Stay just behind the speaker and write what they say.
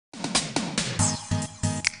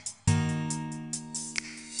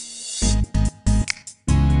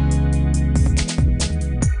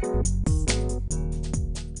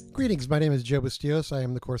Greetings, my name is Joe Bustillos. I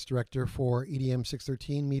am the course director for EDM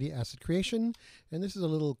 613 Media Asset Creation, and this is a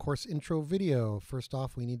little course intro video. First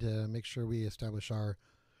off, we need to make sure we establish our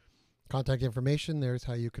contact information. There's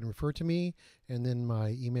how you can refer to me, and then my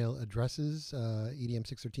email addresses,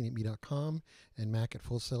 edm613@me.com and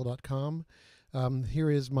mac@fullsail.com.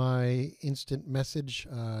 Here is my instant message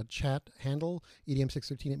chat handle,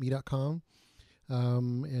 edm613@me.com,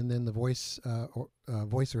 and then the voice or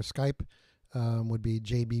Skype would be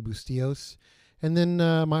JB Bustillos. And then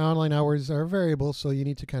my online hours are variable, so you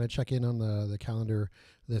need to kind of check in on the calendar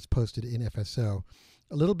that's posted in FSO.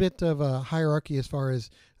 A little bit of a hierarchy as far as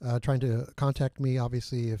trying to contact me.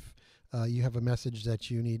 Obviously, if you have a message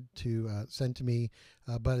that you need to send to me,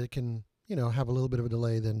 but it can have a little bit of a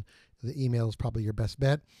delay, then the email is probably your best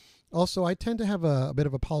bet. Also, I tend to have a bit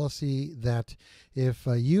of a policy that if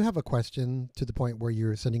you have a question to the point where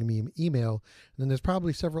you're sending me an email, then there's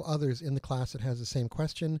probably several others in the class that has the same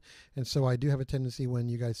question. And so I do have a tendency when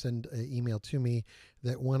you guys send an email to me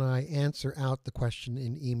that when I answer out the question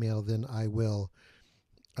in email, then I will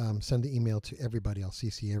send the email to everybody. I'll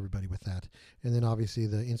CC everybody with that. And then obviously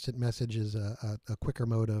the instant message is a quicker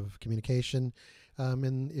mode of communication.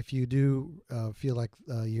 And if you do feel like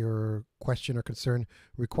your question or concern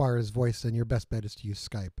requires voice, then your best bet is to use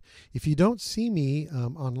Skype. If you don't see me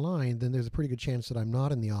online, then there's a pretty good chance that I'm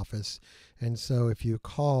not in the office. And so if you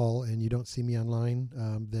call and you don't see me online,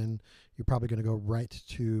 then you're probably going to go right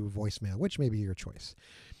to voicemail, which may be your choice.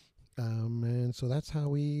 And so that's how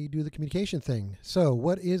we do the communication thing. So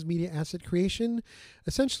what is media asset creation?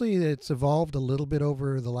 Essentially, it's evolved a little bit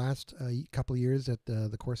over the last couple of years that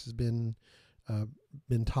the course has been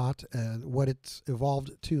taught. What it's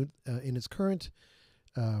evolved to in its current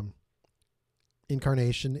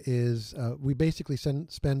incarnation is we basically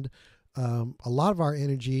spend a lot of our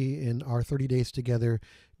energy in our 30 days together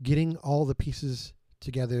getting all the pieces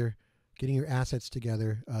together, getting your assets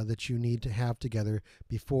together that you need to have together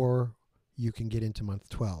before you can get into month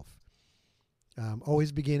 12.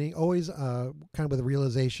 Always kind of with a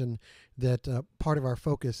realization that part of our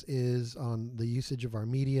focus is on the usage of our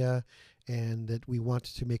media, and that we want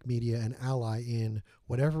to make media an ally in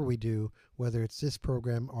whatever we do, whether it's this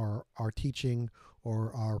program or our teaching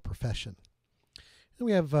or our profession. And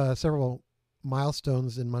we have several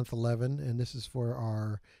milestones in month 11, and this is for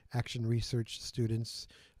our action research students.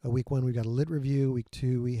 Week 1, we got a lit review. Week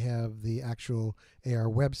 2, we have the actual AR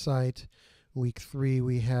website. Week 3,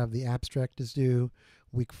 we have the abstract is due.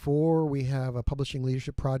 Week 4, we have a publishing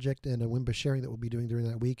leadership project and a wimba sharing that we'll be doing during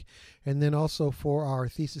that week. And then also for our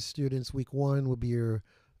thesis students, week 1 will be your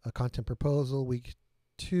content proposal. Week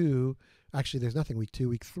 2, actually there's nothing week 2.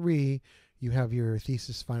 Week 3, you have your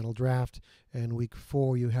thesis final draft. And week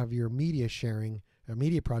 4, you have your media sharing, a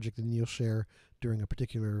media project that you'll share during a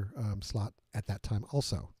particular slot at that time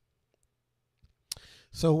also.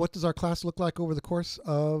 So what does our class look like over the course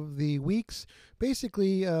of the weeks?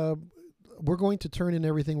 Basically, we're going to turn in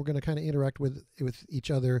everything. We're going to kind of interact with each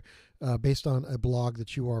other based on a blog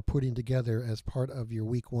that you are putting together as part of your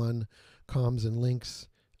week 1 comms and links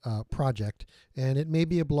project. And it may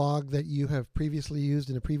be a blog that you have previously used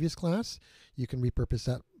in a previous class. You can repurpose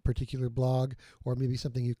that particular blog, or maybe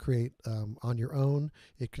something you create on your own.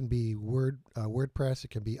 It can be WordPress, it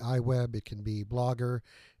can be iWeb, it can be Blogger.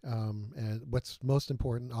 And what's most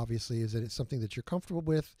important, obviously, is that it's something that you're comfortable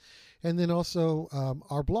with. And then also,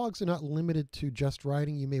 our blogs are not limited to just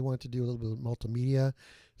writing. You may want to do a little bit of multimedia.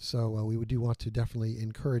 So we do want to definitely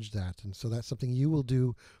encourage that. And so that's something you will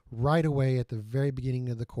do right away at the very beginning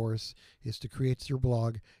of the course, is to create your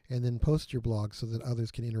blog and then post your blog so that others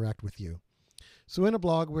can interact with you. So in a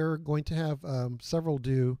blog, we're going to have several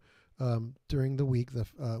due during the week.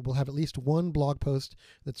 We'll have at least one blog post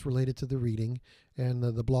that's related to the reading, and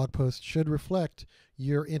the blog post should reflect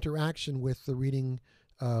your interaction with the reading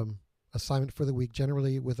assignment for the week.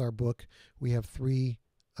 Generally, with our book, we have 3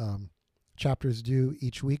 chapters due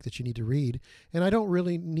each week that you need to read, and I don't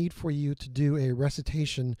really need for you to do a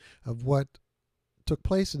recitation of what took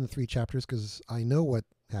place in the 3 chapters, because I know what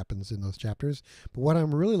happens in those chapters. But what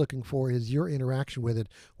I'm really looking for is your interaction with it.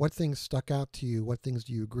 What things stuck out to you? What things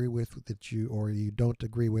do you agree with that you don't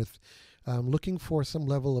agree with? Looking for some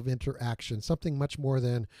level of interaction, something much more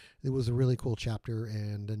than it was a really cool chapter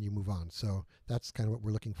and then you move on. So that's kind of what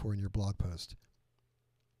we're looking for in your blog post.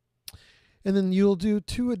 And then you'll do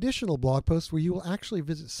 2 additional blog posts where you will actually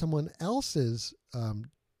visit someone else's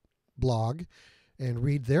blog and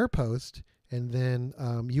read their post. And then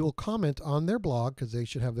you will comment on their blog, because they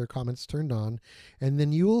should have their comments turned on. And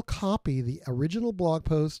then you will copy the original blog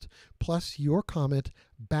post plus your comment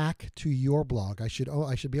back to your blog. I should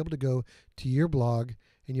be able to go to your blog,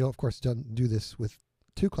 and you'll of course do this with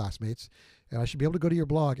two classmates, and I should be able to go to your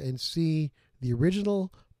blog and see the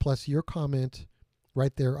original plus your comment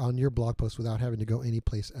right there on your blog post without having to go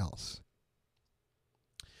anyplace else.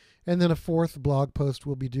 And then a fourth blog post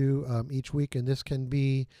will be due each week, and this can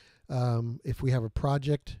be if we have a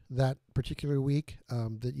project that particular week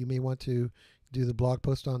that you may want to do the blog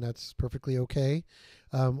post on, that's perfectly okay.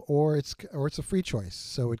 Or it's a free choice,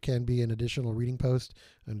 so it can be an additional reading post,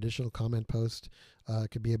 an additional comment post.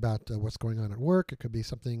 It could be about what's going on at work. It could be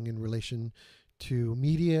something in relation to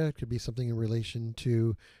media. It could be something in relation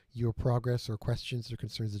to your progress or questions or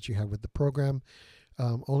concerns that you have with the program.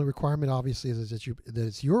 Only requirement, obviously, is that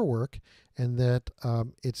it's your work and that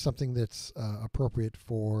it's something that's appropriate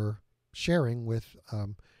for sharing with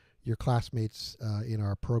your classmates in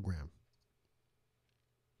our program.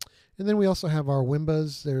 And then we also have our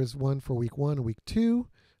WIMBAs. There's one for week 1 and week 2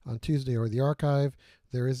 on Tuesday or the archive.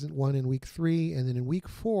 There isn't one in week 3. And then in week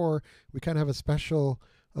 4, we kind of have a special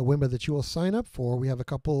WIMBA that you will sign up for. We have a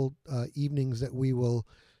couple evenings that we will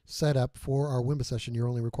set up for our WIMBA session. You're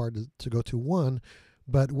only required to go to one.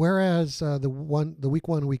 But whereas the week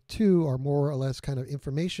 1 and week 2 are more or less kind of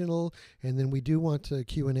informational, and then we do want to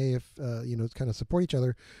Q&A if kind of support each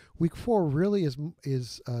other, week 4 really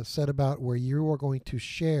is set about where you are going to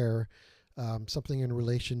share something in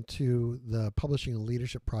relation to the publishing and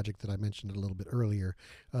leadership project that I mentioned a little bit earlier.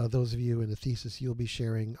 Those of you in the thesis, you'll be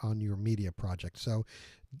sharing on your media project. So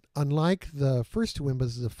unlike the first two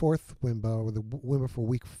WIMBAs, the fourth WIMBA, or the WIMBA for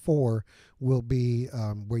week 4, will be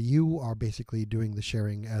where you are basically doing the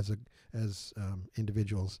sharing as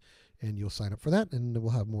individuals, and you'll sign up for that, and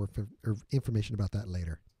we'll have more information about that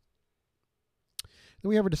later. Then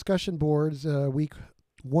we have our discussion boards. Week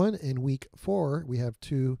 1 and week 4, we have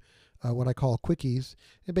two what I call quickies,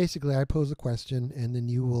 and basically I pose a question, and then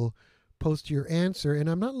you will post your answer. And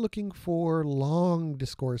I'm not looking for long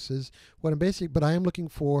discourses. But I am looking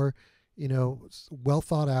for, well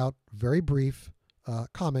thought out, very brief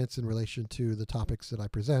comments in relation to the topics that I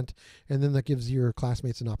present, and then that gives your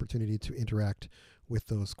classmates an opportunity to interact with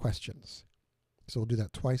those questions. So we'll do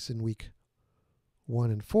that twice in week 1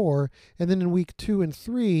 and 4, and then in week 2 and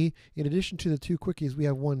 3, in addition to the two quickies, we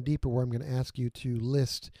have one deeper where I'm going to ask you to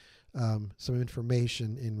list some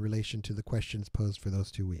information in relation to the questions posed for those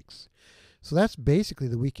 2 weeks. So that's basically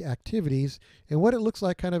the week activities, and what it looks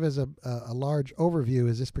like kind of as a large overview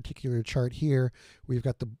is this particular chart here. We've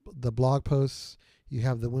got the blog posts, you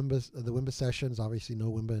have the WIMBA sessions, obviously no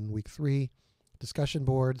WIMBA in week 3, discussion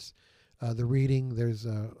boards, the reading, there's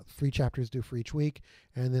 3 chapters due for each week,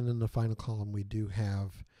 and then in the final column we do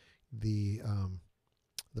have the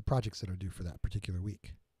projects that are due for that particular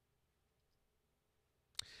week.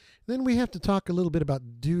 Then we have to talk a little bit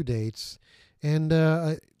about due dates, and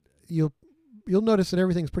you'll notice that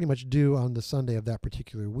everything's pretty much due on the Sunday of that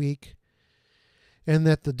particular week, and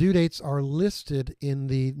that the due dates are listed in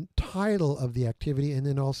the title of the activity, and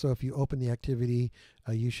then also if you open the activity,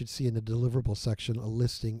 you should see in the deliverable section a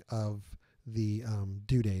listing of the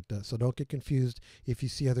due date. So don't get confused if you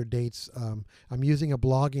see other dates. I'm using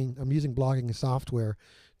blogging software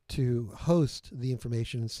to host the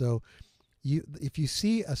information, so if you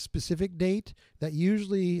see a specific date, that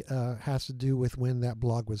usually has to do with when that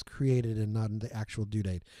blog was created and not the actual due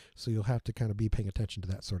date. So you'll have to kind of be paying attention to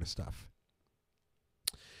that sort of stuff.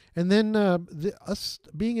 And then us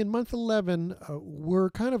being in month 11, we're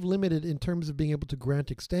kind of limited in terms of being able to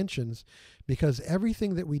grant extensions, because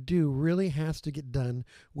everything that we do really has to get done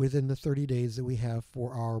within the 30 days that we have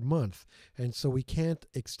for our month. And so we can't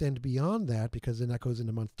extend beyond that, because then that goes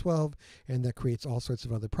into month 12, and that creates all sorts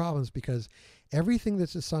of other problems, because everything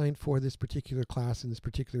that's assigned for this particular class in this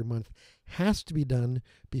particular month has to be done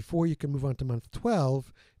before you can move on to month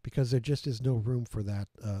 12, because there just is no room for that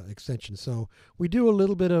extension. So we do a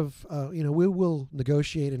little bit of, we will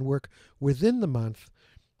negotiate and work within the month,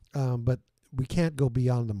 but we can't go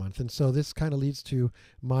beyond the month. And so this kind of leads to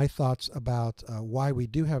my thoughts about why we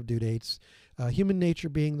do have due dates. Human nature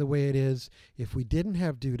being the way it is, if we didn't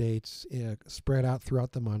have due dates spread out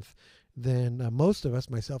throughout the month, then most of us,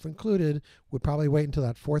 myself included, would probably wait until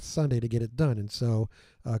that 4th Sunday to get it done. And so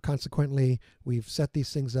consequently, we've set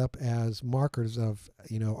these things up as markers of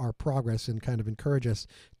our progress, and kind of encourage us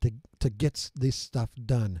to get this stuff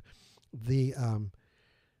done. But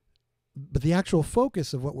the actual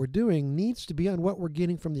focus of what we're doing needs to be on what we're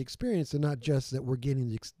getting from the experience, and not just that we're getting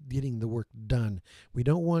the work done. We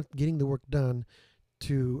don't want getting the work done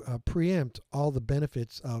to preempt all the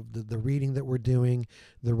benefits of the reading that we're doing,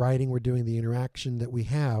 the writing we're doing, the interaction that we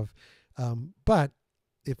have. But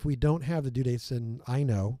if we don't have the due dates, then I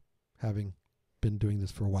know, having been doing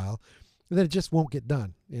this for a while, that it just won't get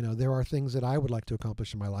done. There are things that I would like to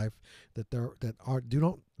accomplish in my life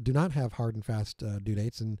do not have hard and fast due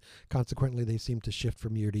dates, and consequently they seem to shift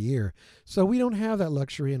from year to year. So we don't have that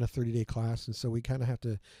luxury in a 30-day class, and so we kind of have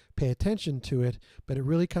to pay attention to it. But it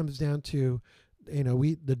really comes down to,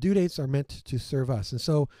 the due dates are meant to serve us, and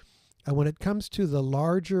so when it comes to the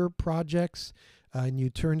larger projects, and you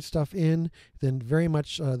turn stuff in, then very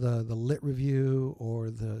much the lit review or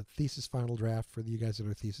the thesis final draft for you guys that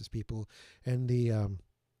are thesis people, and the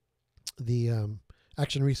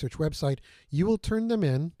Action Research website, you will turn them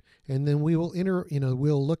in, and then we will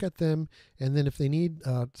we'll look at them, and then if they need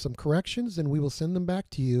some corrections, then we will send them back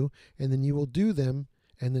to you, and then you will do them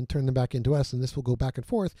and then turn them back into us, and this will go back and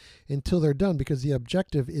forth until they're done, because the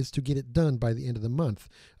objective is to get it done by the end of the month.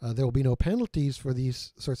 There will be no penalties for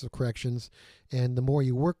these sorts of corrections, and the more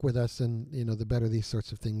you work with us, and the better these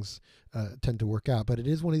sorts of things tend to work out. But it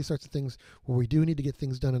is one of these sorts of things where we do need to get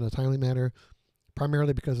things done in a timely manner,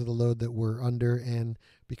 primarily because of the load that we're under, and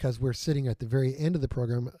because we're sitting at the very end of the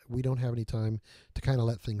program, we don't have any time to kind of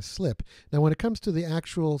let things slip. Now, when it comes to the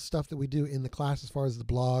actual stuff that we do in the class, as far as the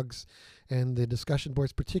blogs and the discussion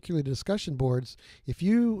boards, particularly the discussion boards, if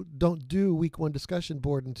you don't do week 1 discussion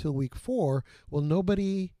board until week 4, well,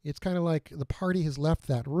 it's kind of like the party has left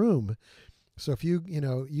that room. So if you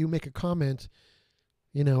make a comment,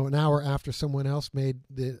 an hour after someone else made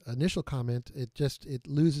the initial comment, it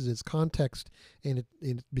loses its context, and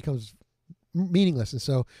it becomes meaningless. And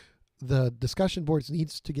so the discussion boards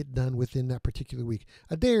needs to get done within that particular week.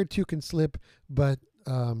 A day or two can slip, but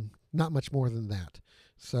not much more than that.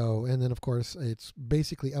 So, and then of course it's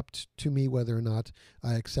basically up to me whether or not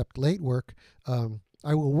I accept late work.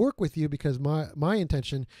 I will work with you because my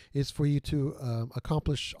intention is for you to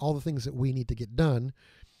accomplish all the things that we need to get done.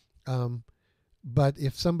 But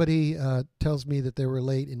if somebody tells me that they were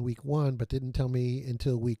late in week 1 but didn't tell me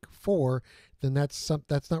until week 4, then that's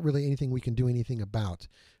not really anything we can do anything about.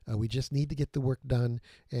 We just need to get the work done,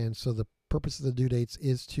 and so the purpose of the due dates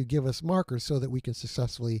is to give us markers so that we can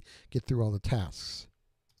successfully get through all the tasks.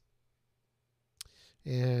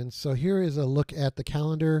 And so here is a look at the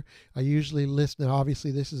calendar. I usually list, now obviously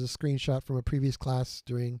this is a screenshot from a previous class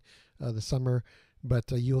during the summer,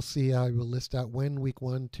 but you'll see I will list out when week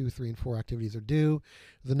 1, 2, 3, and 4 activities are due.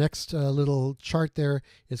 The next little chart there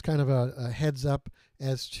is kind of a heads up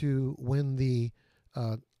as to when the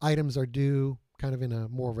items are due, kind of in a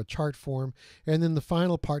more of a chart form. And then the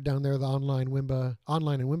final part down there, the online and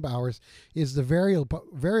Wimba hours, is the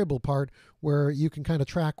variable part where you can kind of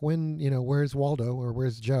track when, where's Waldo or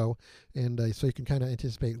where's Joe, and so you can kind of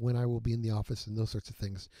anticipate when I will be in the office and those sorts of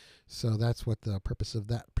things. So that's what the purpose of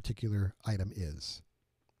that particular item is.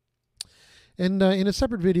 And in a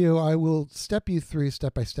separate video, I will step you through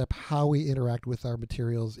step by step how we interact with our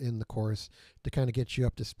materials in the course to kind of get you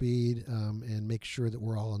up to speed and make sure that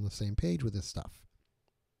we're all on the same page with this stuff.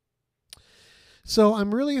 So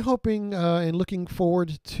I'm really hoping and looking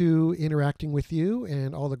forward to interacting with you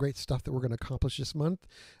and all the great stuff that we're going to accomplish this month.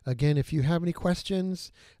 Again, if you have any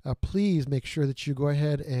questions, please make sure that you go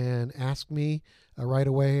ahead and ask me right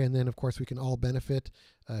away. And then, of course, we can all benefit.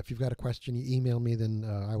 If you've got a question, you email me, then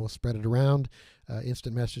I will spread it around.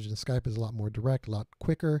 Instant message and Skype is a lot more direct, a lot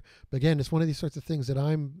quicker. But again, it's one of these sorts of things that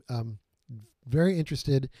I'm very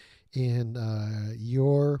interested in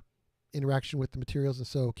your interaction with the materials, and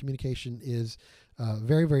so communication is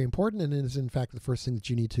very, very important, and it is in fact the first thing that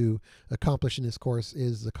you need to accomplish in this course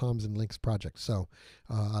is the Comms and Links project. So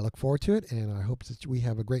I look forward to it, and I hope that we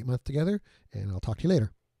have a great month together, and I'll talk to you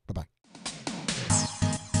later. Bye-bye.